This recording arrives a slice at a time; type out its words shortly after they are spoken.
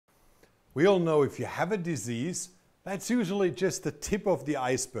We all know if you have a disease, that's usually just the tip of the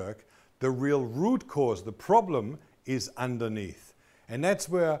iceberg. The real root cause, the problem, is underneath. And that's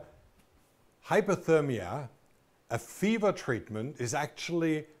where hypothermia, a fever treatment, is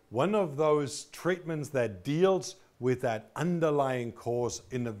actually one of those treatments that deals with that underlying cause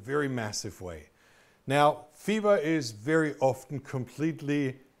in a very massive way. Now, fever is very often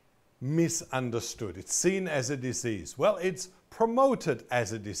completely misunderstood. It's seen as a disease. Well, it's promoted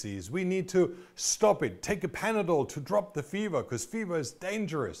as a disease. We need to stop it. Take a Panadol to drop the fever because fever is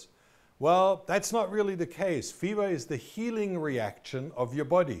dangerous. Well, that's not really the case. Fever is the healing reaction of your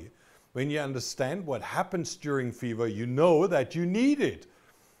body. When you understand what happens during fever, you know that you need it.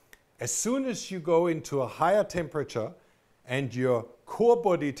 As soon as you go into a higher temperature and your core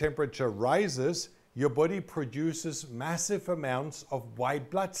body temperature rises, your body produces massive amounts of white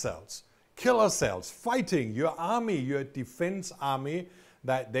blood cells, killer cells, fighting your army, your defense army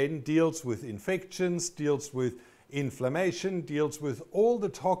that then deals with infections, deals with inflammation, deals with all the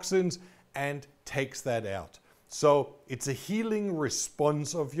toxins and takes that out. So it's a healing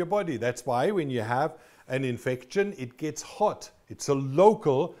response of your body. That's why when you have an infection, it gets hot. It's a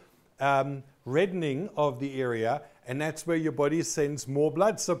local reddening of the area, and that's where your body sends more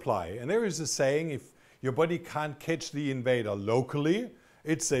blood supply. And there is a saying, if your body can't catch the invader locally,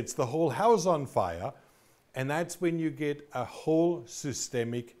 it sets the whole house on fire. And that's when you get a whole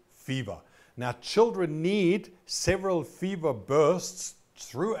systemic fever. Now, children need several fever bursts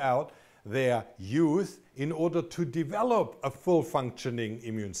throughout their youth in order to develop a full functioning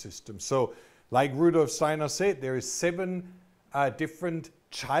immune system. So, like Rudolf Steiner said, there is 7 different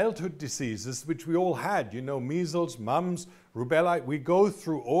childhood diseases which we all had. You know, measles, mumps, rubella. We go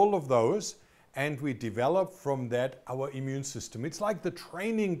through all of those and we develop from that our immune system. It's like the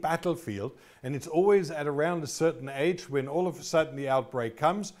training battlefield, and it's always at around a certain age when all of a sudden the outbreak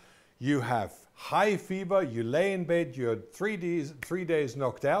comes. You have high fever, you lay in bed, you're 3 days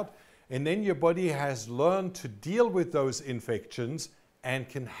knocked out, and then your body has learned to deal with those infections and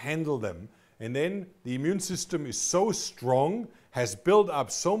can handle them. And then the immune system is so strong, has built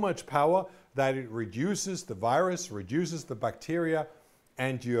up so much power that it reduces the virus, reduces the bacteria,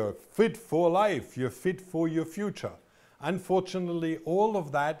 and you're fit for life, you're fit for your future. Unfortunately, all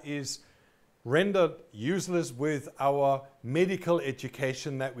of that is rendered useless with our medical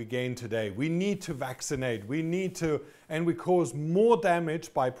education that we gain today. We need to vaccinate, and we cause more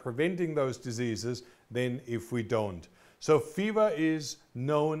damage by preventing those diseases than if we don't. So fever is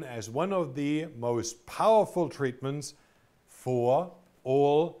known as one of the most powerful treatments for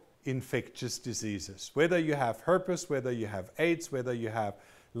all infectious diseases. Whether you have herpes, whether you have AIDS, whether you have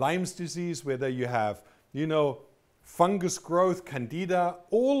Lyme's disease, whether you have, fungus growth, candida,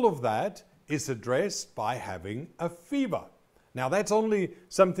 all of that is addressed by having a fever. Now, that's only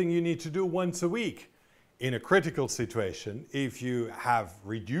something you need to do once a week. In a critical situation, if you have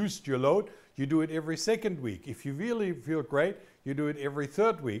reduced your load, you do it every 2nd week. If you really feel great, you do it every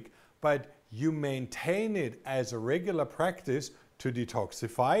 3rd week. But you maintain it as a regular practice to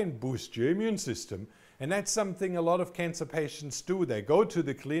detoxify and boost your immune system. And that's something a lot of cancer patients do. They go to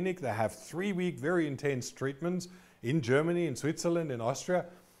the clinic, they have 3-week very intense treatments in Germany, in Switzerland, in Austria,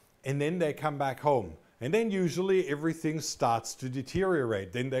 and then they come back home. And then usually everything starts to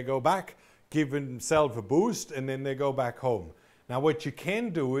deteriorate. Then they go back, give themselves a boost, and then they go back home. Now, what you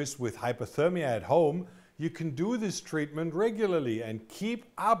can do is with hypothermia at home, you can do this treatment regularly and keep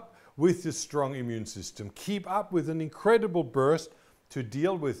up with the strong immune system, keep up with an incredible burst to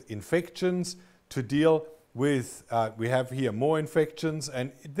deal with infections, to deal with, we have here more infections,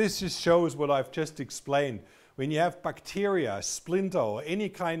 and this just shows what I've just explained. When you have bacteria, a splinter, or any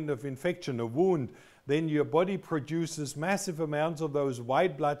kind of infection, a wound, then your body produces massive amounts of those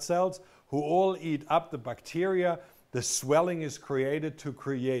white blood cells who all eat up the bacteria. The swelling is created to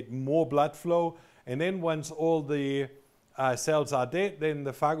create more blood flow, and then once all the cells are dead, then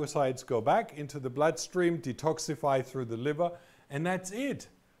the phagocytes go back into the bloodstream, detoxify through the liver, and that's it.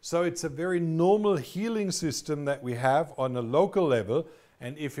 So it's a very normal healing system that we have on a local level,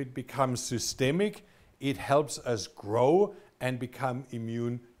 and if it becomes systemic, it helps us grow and become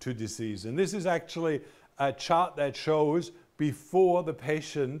immune to disease. And this is actually a chart that shows before the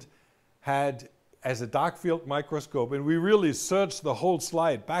patient had as a dark field microscope, and we really searched the whole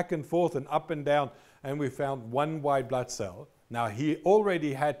slide back and forth and up and down, and we found 1 white blood cell. Now, he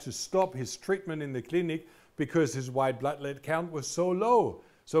already had to stop his treatment in the clinic because his white blood count was so low.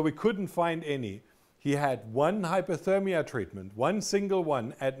 So we couldn't find any. He had 1 hypothermia treatment, 1 single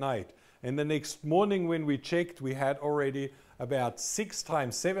one at night. And the next morning when we checked, we had already about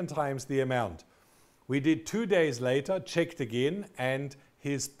 7 times the amount. We did 2 days later, checked again, and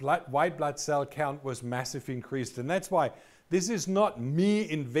his white blood cell count was massively increased. And that's why this is not me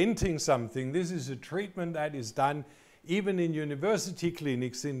inventing something. This is a treatment that is done even in university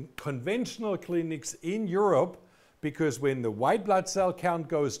clinics, in conventional clinics in Europe, because when the white blood cell count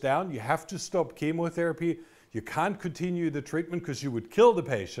goes down, you have to stop chemotherapy. You can't continue the treatment because you would kill the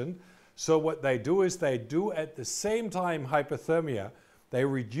patient. So what they do is they do at the same time hyperthermia, they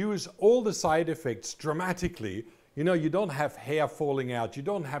reduce all the side effects dramatically. You know, you don't have hair falling out, you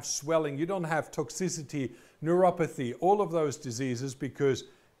don't have swelling, you don't have toxicity, neuropathy, all of those diseases, because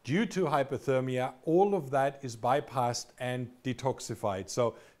due to hyperthermia, all of that is bypassed and detoxified.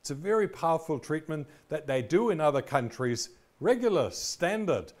 So it's a very powerful treatment that they do in other countries, regular,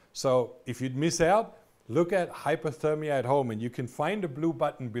 standard. So if you'd miss out, look at hyperthermia at home, and you can find a blue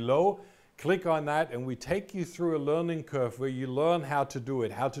button below. Click on that and we take you through a learning curve where you learn how to do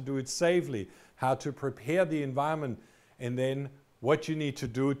it safely, how to prepare the environment, and then what you need to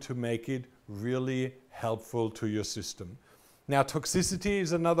do to make it really helpful to your system. Now, toxicity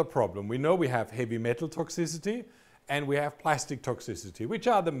is another problem. We know we have heavy metal toxicity and we have plastic toxicity, which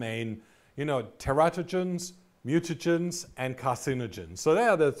are the main, teratogens, mutagens, and carcinogens. So they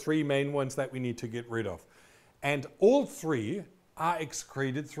are the three main ones that we need to get rid of. And all three are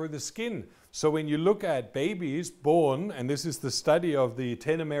excreted through the skin. So when you look at babies born, and this is the study of the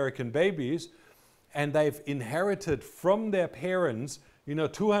 10 American babies, and they've inherited from their parents,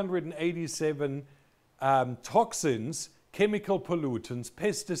 287 toxins, chemical pollutants,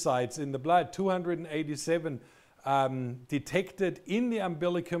 pesticides in the blood, 287 detected in the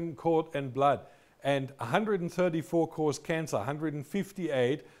umbilicum cord and blood, and 134 cause cancer,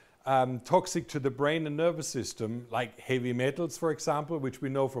 158 toxic to the brain and nervous system, like heavy metals, for example, which we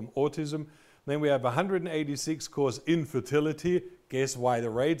know from autism. Then we have 186 cause infertility. Guess why the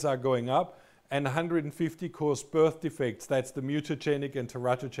rates are going up? And 150 cause birth defects. That's the mutagenic and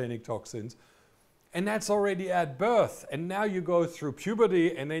teratogenic toxins. And that's already at birth. And now you go through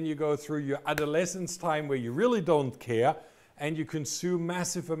puberty, and then you go through your adolescence time where you really don't care, and you consume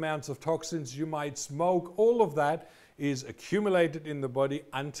massive amounts of toxins. You might smoke. All of that is accumulated in the body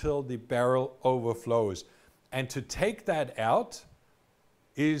until the barrel overflows. And to take that out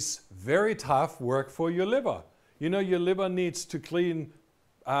is very tough work for your liver. Your liver needs to clean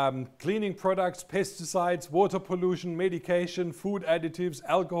cleaning products, pesticides, water pollution, medication, food additives,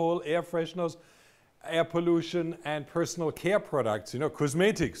 alcohol, air fresheners, air pollution, and personal care products,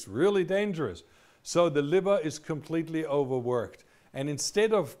 cosmetics, really dangerous. So the liver is completely overworked. And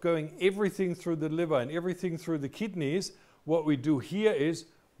instead of going everything through the liver and everything through the kidneys, what we do here is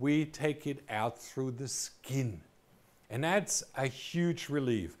we take it out through the skin. And that's a huge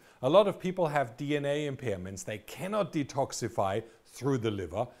relief. A lot of people have DNA impairments. They cannot detoxify through the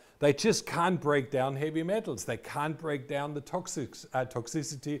liver. They just can't break down heavy metals. They can't break down the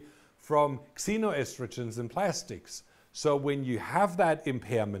toxicity from xenoestrogens and plastics. So when you have that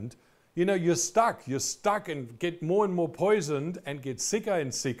impairment, you're stuck. You're stuck and get more and more poisoned and get sicker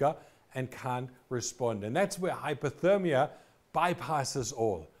and sicker and can't respond. And that's where hyperthermia bypasses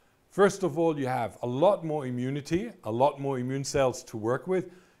all. First of all, you have a lot more immunity, a lot more immune cells to work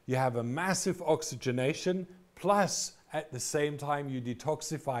with. You have a massive oxygenation, plus at the same time you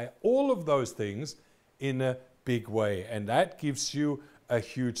detoxify all of those things in a big way. And that gives you a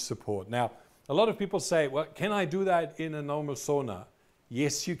huge support. Now, a lot of people say, well, can I do that in a normal sauna?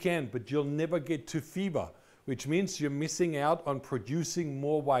 Yes, you can, but you'll never get to fever, which means you're missing out on producing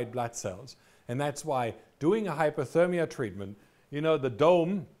more white blood cells. And that's why doing a hyperthermia treatment, the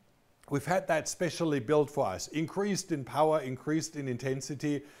dome, we've had that specially built for us, increased in power, increased in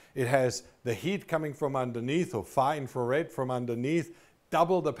intensity. It has the heat coming from underneath, or far infrared from underneath,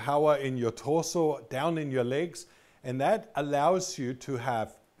 double the power in your torso, down in your legs. And that allows you to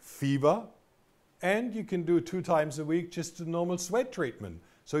have fever, and you can do 2 times a week just a normal sweat treatment.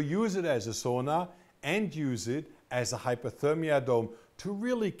 So use it as a sauna and use it as a hyperthermia dome to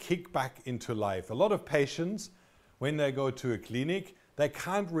really kick back into life. A lot of patients, when they go to a clinic, they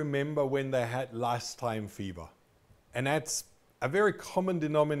can't remember when they had last time fever. And that's a very common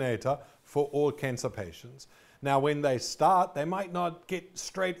denominator for all cancer patients. Now, when they start, they might not get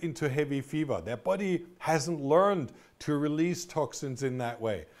straight into heavy fever. Their body hasn't learned to release toxins in that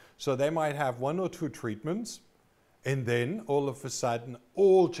way. So they might have 1 or 2 treatments, and then all of a sudden,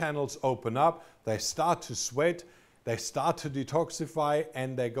 all channels open up. They start to sweat, they start to detoxify,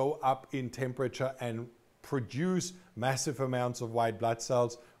 and they go up in temperature and produce massive amounts of white blood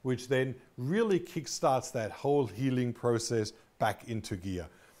cells, which then really kickstarts that whole healing process back into gear.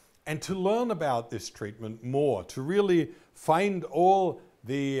 And to learn about this treatment more, to really find all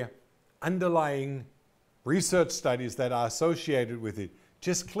the underlying research studies that are associated with it,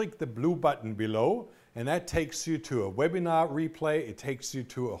 just click the blue button below, and that takes you to a webinar replay. It takes you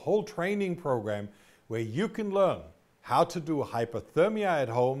to a whole training program where you can learn how to do hyperthermia at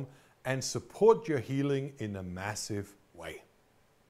home and support your healing in a massive